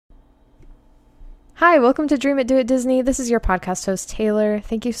Hi, welcome to Dream It, Do It Disney. This is your podcast host, Taylor.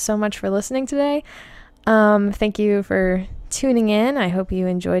 Thank you so much for listening today. Thank you for tuning in. I hope you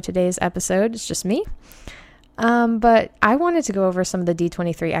enjoyed today's episode. It's just me. But I wanted to go over some of the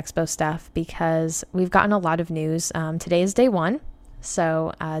D23 Expo stuff because we've gotten a lot of news. Today is day one.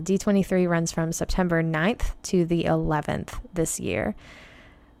 So D23 runs from September 9th to the 11th this year.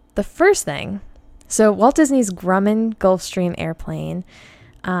 The first thing, so Walt Disney's Grumman Gulfstream airplane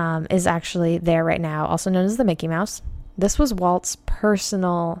is actually there right now, also known as the Mickey Mouse. This was Walt's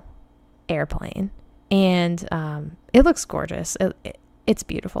personal airplane, and it looks gorgeous. It's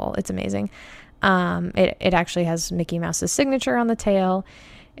beautiful. It's amazing. It actually has Mickey Mouse's signature on the tail.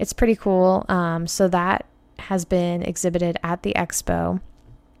 It's pretty cool. So that has been exhibited at the Expo.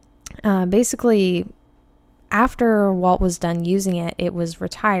 Basically, after Walt was done using it, it was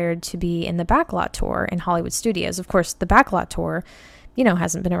retired to be in the Backlot Tour in Hollywood Studios. Of course, the Backlot Tour,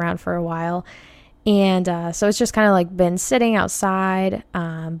 hasn't been around for a while. And so it's just kind of like been sitting outside,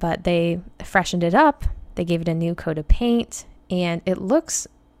 but they freshened it up. They gave it a new coat of paint, and it looks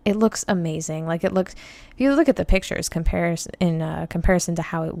amazing. If you look at the pictures in comparison to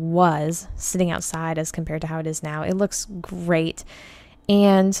how it was sitting outside as compared to how it is now, it looks great.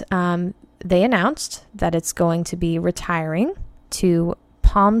 And they announced that it's going to be retiring to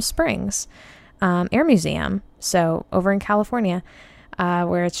Palm Springs Air Museum, so over in California,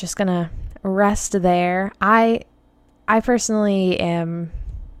 where it's just gonna rest there. I personally am.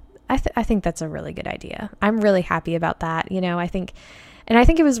 I think that's a really good idea. I'm really happy about that. I think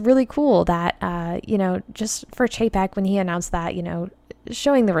it was really cool that just for Chapek when he announced that,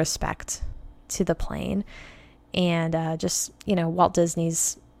 showing the respect to the plane and Walt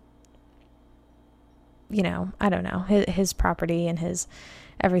Disney's. I don't know, his property and his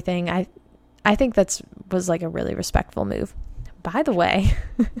everything. I think was like a really respectful move. By the way,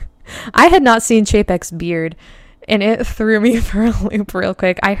 I had not seen Chapek's beard, and it threw me for a loop real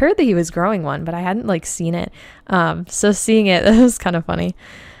quick. I heard that he was growing one, but I hadn't seen it. So seeing it was kind of funny.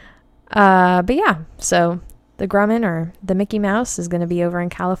 But yeah, so the Grumman or the Mickey Mouse is going to be over in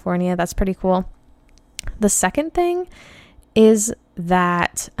California. That's pretty cool. The second thing is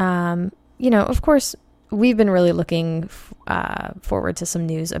that, of course, we've been really looking forward to some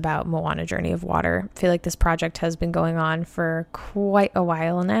news about Moana Journey of Water. I feel like this project has been going on for quite a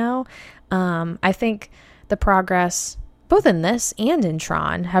while now. I think the progress, both in this and in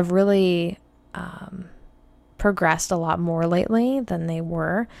Tron, have really progressed a lot more lately than they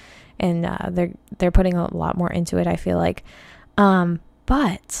were. And they're putting a lot more into it, I feel like.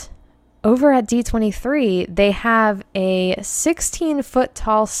 But over at D23, they have a 16-foot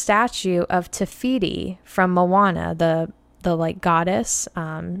tall statue of Te Fiti from Moana, the goddess.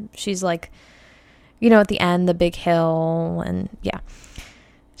 She's at the end, the big hill, and yeah.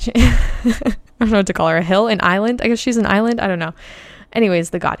 I don't know what to call her, a hill, an island. I guess she's an island. I don't know.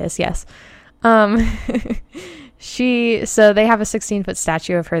 Anyways, the goddess, yes. So they have a 16-foot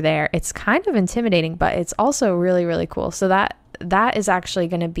statue of her there. It's kind of intimidating, but it's also really, really cool. So that is actually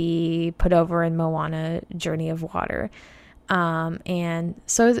going to be put over in Moana Journey of Water. And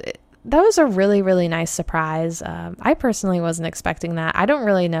so that was a really, really nice surprise. I personally wasn't expecting that. I don't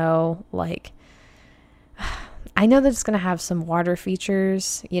really know, I know that it's going to have some water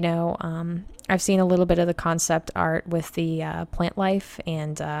features, I've seen a little bit of the concept art with the plant life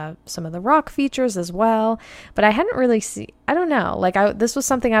and some of the rock features as well, but I hadn't really I don't know, this was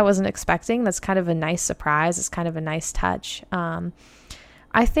something I wasn't expecting. That's kind of a nice surprise. It's kind of a nice touch.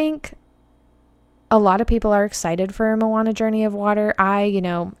 I think a lot of people are excited for Moana Journey of Water.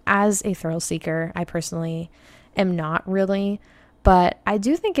 As a thrill seeker, I personally am not really, but I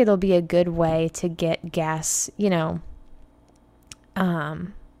do think it'll be a good way to get guests,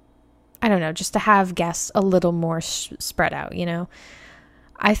 I don't know, just to have guests a little more spread out,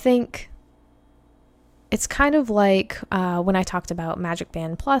 I think it's kind of like when I talked about Magic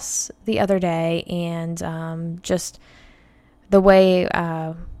Band Plus the other day, and just the way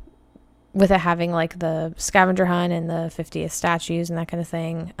with it having the scavenger hunt and the 50th statues and that kind of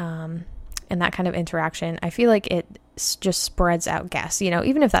thing, and that kind of interaction, I feel like it just spreads out guests,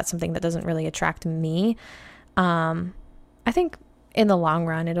 even if that's something that doesn't really attract me. I think in the long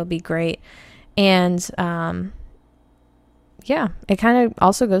run, it'll be great. And, it kind of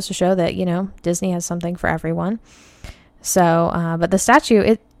also goes to show that, Disney has something for everyone. So, but the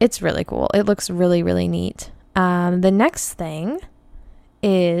statue, it's really cool. It looks really, really neat. The next thing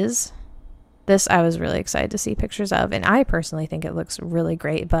is this. I was really excited to see pictures of, and I personally think it looks really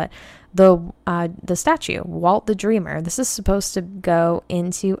great, but the statue, Walt the Dreamer, this is supposed to go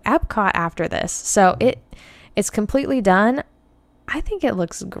into Epcot after this. So it's completely done. I think it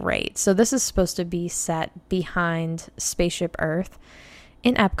looks great. So this is supposed to be set behind Spaceship Earth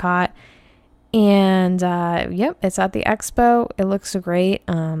in Epcot. And yep, it's at the Expo. It looks great.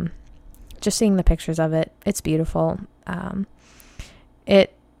 Just seeing the pictures of it, it's beautiful.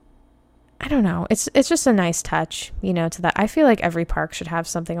 I don't know. It's just a nice touch, to that. I feel like every park should have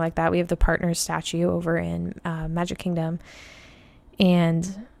something like that. We have the Partners statue over in Magic Kingdom.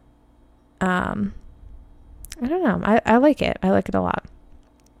 And I don't know. I like it. I like it a lot.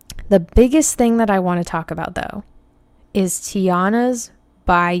 The biggest thing that I want to talk about, though, is Tiana's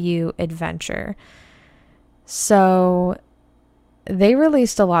Bayou Adventure. So they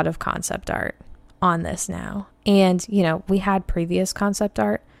released a lot of concept art on this now. And, we had previous concept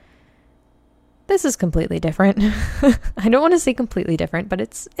art. This is completely different. I don't want to say completely different, but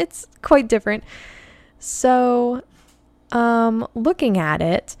it's quite different. So, looking at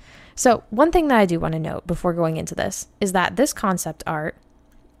it, so one thing that I do want to note before going into this is that this concept art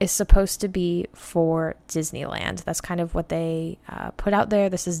is supposed to be for Disneyland. That's kind of what they put out there.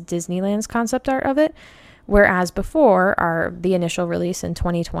 This is Disneyland's concept art of it. Whereas before, the initial release in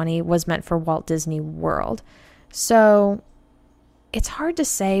 2020 was meant for Walt Disney World. So it's hard to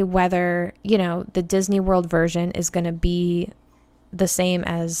say whether, the Disney World version is going to be the same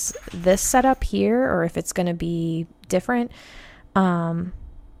as this setup here or if it's going to be different. I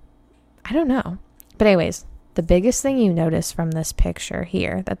don't know. But anyways, the biggest thing you notice from this picture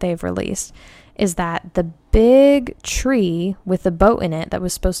here that they've released is that the big tree with the boat in it that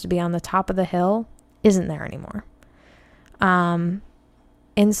was supposed to be on the top of the hill isn't there anymore.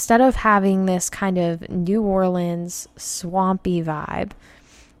 Instead of having this kind of New Orleans swampy vibe,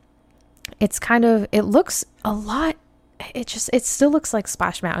 it looks a lot, it still looks like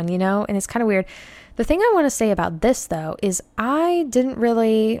Splash Mountain, and it's kind of weird. The thing I want to say about this, though, is I didn't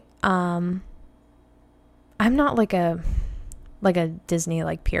really, I'm not like a Disney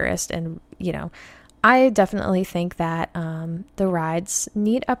purist, and, I definitely think that the rides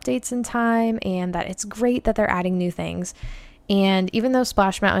need updates in time and that it's great that they're adding new things. And even though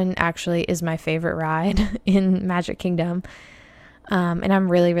Splash Mountain actually is my favorite ride in Magic Kingdom, and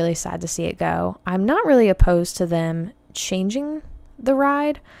I'm really, really sad to see it go, I'm not really opposed to them changing the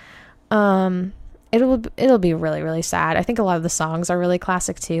ride. It'll be really, really sad. I think a lot of the songs are really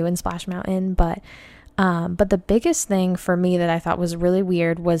classic too in Splash Mountain, but the biggest thing for me that I thought was really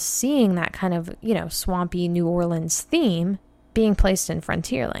weird was seeing that kind of, swampy New Orleans theme being placed in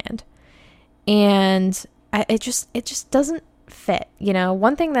Frontierland. And it just doesn't fit.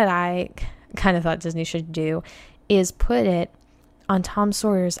 One thing that I kind of thought Disney should do is put it on Tom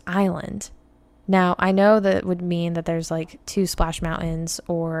Sawyer's Island. Now, I know that would mean that there's two Splash Mountains,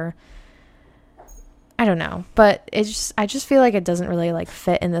 or I don't know, but I just feel like it doesn't really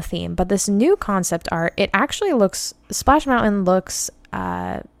fit in the theme. But this new concept art, it actually Splash Mountain looks,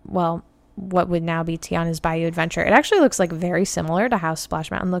 what would now be Tiana's Bayou Adventure. It actually looks very similar to how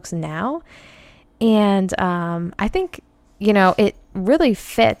Splash Mountain looks now. And I think, it really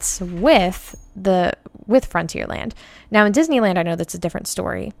fits with Frontierland. Now in Disneyland, I know that's a different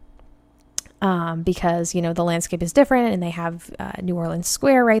story. Because, the landscape is different and they have New Orleans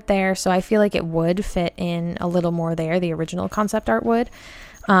Square right there. So I feel like it would fit in a little more there. The original concept art would.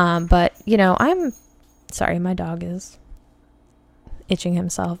 But, I'm sorry, my dog is itching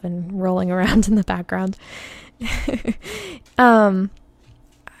himself and rolling around in the background. I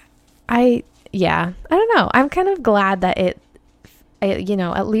don't know. I'm kind of glad that it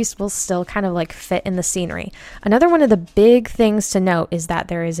at least will still kind of fit in the scenery. Another one of the big things to note is that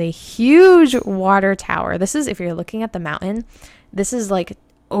there is a huge water tower. This is, if you're looking at the mountain, this is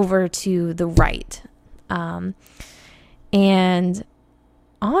over to the right. And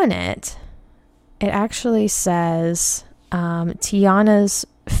on it actually says Tiana's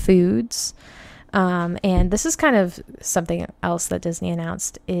Foods. And this is kind of something else that Disney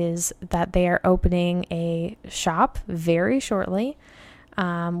announced, is that they are opening a shop very shortly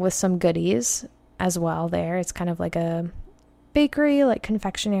with some goodies as well there. It's kind of like a bakery,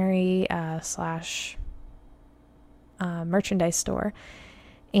 confectionery / merchandise store.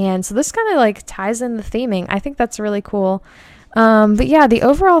 And so this kind of ties in the theming. I think that's really cool. But yeah, the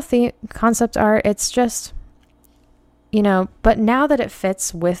overall concept art, it's just, but now that it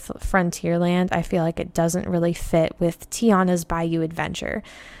fits with Frontierland, I feel like it doesn't really fit with Tiana's Bayou Adventure.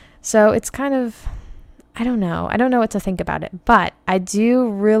 So it's kind of, I don't know what to think about it, but I do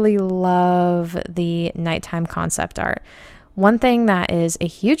really love the nighttime concept art. One thing that is a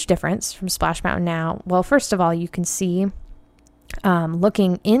huge difference from Splash Mountain now, well, first of all, you can see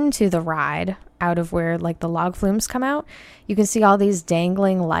looking into the ride out of where the log flumes come out, you can see all these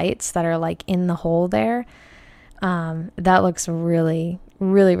dangling lights that are in the hole there. That looks really,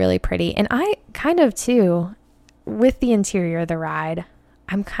 really, really pretty. And I kind of too, with the interior of the ride,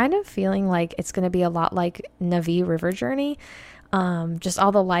 I'm kind of feeling like it's going to be a lot like Navi River Journey. Just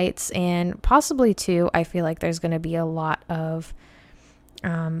all the lights, and possibly too, I feel like there's going to be a lot of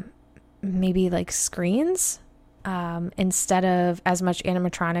maybe like screens instead of as much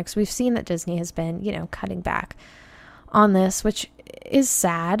animatronics. We've seen that Disney has been, cutting back on this, which is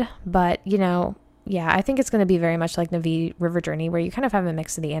sad, but yeah, I think it's going to be very much like Navi River Journey, where you kind of have a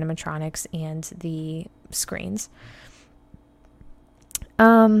mix of the animatronics and the screens.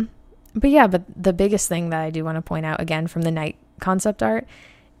 But the biggest thing that I do want to point out again from the night concept art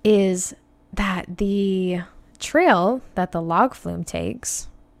is that the trail that the log flume takes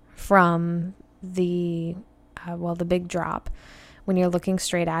from the big drop, when you're looking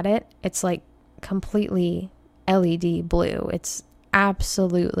straight at it, it's like completely LED blue. It's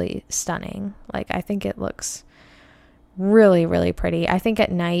absolutely stunning. Like, I think it looks really, really pretty. I think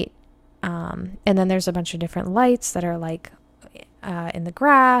at night, and then there's a bunch of different lights that are like in the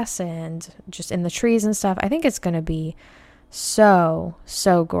grass and just in the trees and stuff. I think it's going to be so,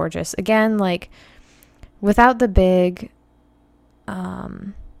 so gorgeous. Again, like without the big,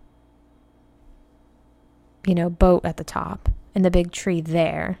 boat at the top and the big tree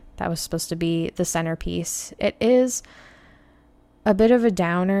there, that was supposed to be the centerpiece. It is a bit of a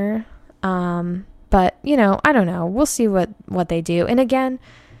downer. But I don't know. We'll see what they do. And again,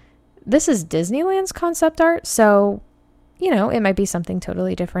 this is Disneyland's concept art, so it might be something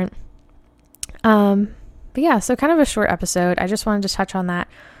totally different. But yeah, so kind of a short episode. I just wanted to touch on that.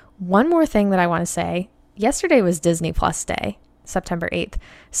 One more thing that I want to say. Yesterday was Disney Plus Day, September 8th.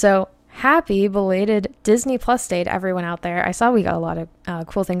 So happy belated Disney Plus Day to everyone out there. I saw we got a lot of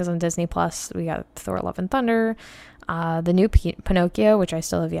cool things on Disney Plus. We got Thor: Love and Thunder, the new Pinocchio, which I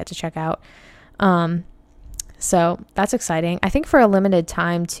still have yet to check out. So that's exciting. I think for a limited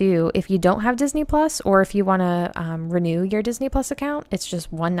time too, if you don't have Disney Plus, or if you want to renew your Disney Plus account, it's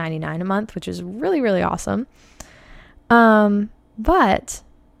just $1.99 a month, which is really, really awesome. But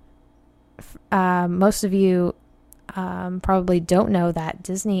most of you probably don't know that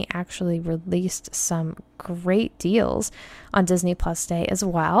Disney actually released some great deals on Disney Plus Day as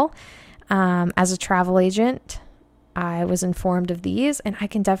well. As a travel agent, I was informed of these, and I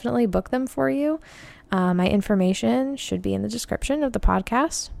can definitely book them for you. My information should be in the description of the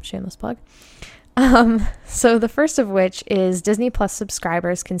podcast. Shameless plug. So the first of which is Disney Plus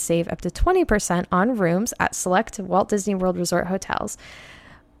subscribers can save up to 20% on rooms at select Walt Disney World Resort hotels.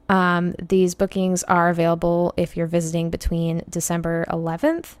 These bookings are available if you're visiting between December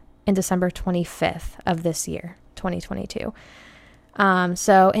 11th and December 25th of this year, 2022.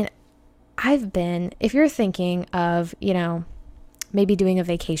 If you're thinking of, maybe doing a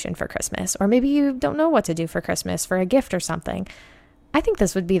vacation for Christmas, or maybe you don't know what to do for Christmas for a gift or something, I think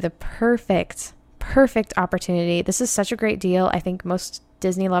this would be the perfect opportunity. This is such a great deal. I think most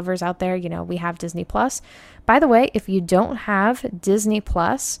Disney lovers out there, we have Disney Plus. By the way, if you don't have Disney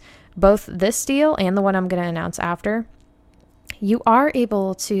Plus, both this deal and the one I'm going to announce after, you are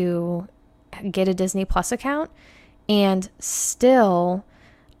able to get a Disney Plus account and still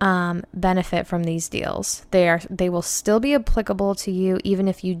benefit from these deals. They will still be applicable to you even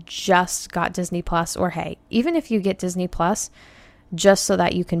if you just got Disney Plus, or hey, even if you get Disney Plus just so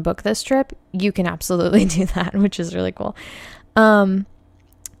that you can book this trip, you can absolutely do that, which is really cool. But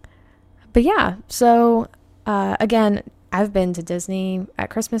yeah, so again, I've been to Disney at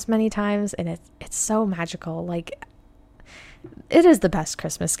Christmas many times, and it's so magical. Like, it is the best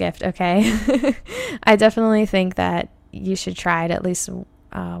Christmas gift, okay? I definitely think that you should try it at least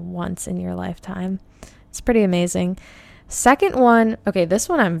once in your lifetime. It's pretty amazing. Second one, okay, this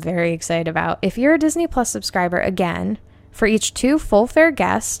one I'm very excited about. If you're a Disney Plus subscriber, again, for each 2 full fare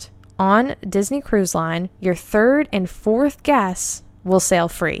guests on Disney Cruise Line, your 3rd and 4th guests will sail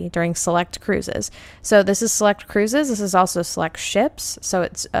free during select cruises. So this is select cruises. This is also select ships. So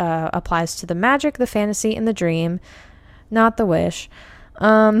it applies to the Magic, the Fantasy, and the Dream, not the Wish.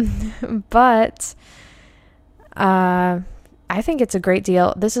 But I think it's a great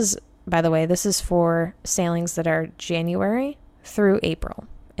deal. This is, by the way, this is for sailings that are January through April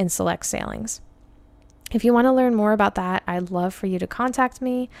in select sailings. If you want to learn more about that, I'd love for you to contact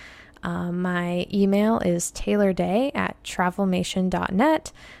me. My email is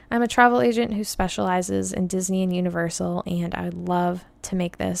taylorday@travelmation.net. I'm a travel agent who specializes in Disney and Universal, and I'd love to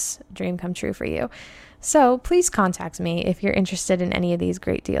make this dream come true for you. So please contact me if you're interested in any of these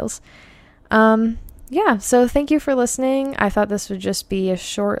great deals. So thank you for listening. I thought this would just be a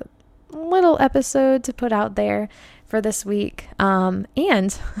short little episode to put out there for this week. And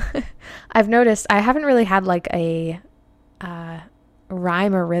I've noticed I haven't really had like a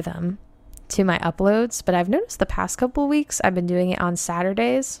rhyme or rhythm to my uploads, but I've noticed the past couple weeks I've been doing it on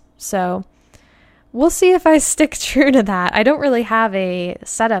Saturdays. So we'll see if I stick true to that. I don't really have a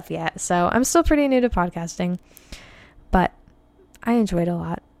setup yet, so I'm still pretty new to podcasting, but I enjoyed it a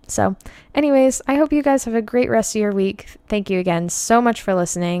lot. So anyways, I hope you guys have a great rest of your week. Thank you again so much for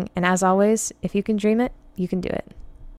listening. And as always, if you can dream it, you can do it.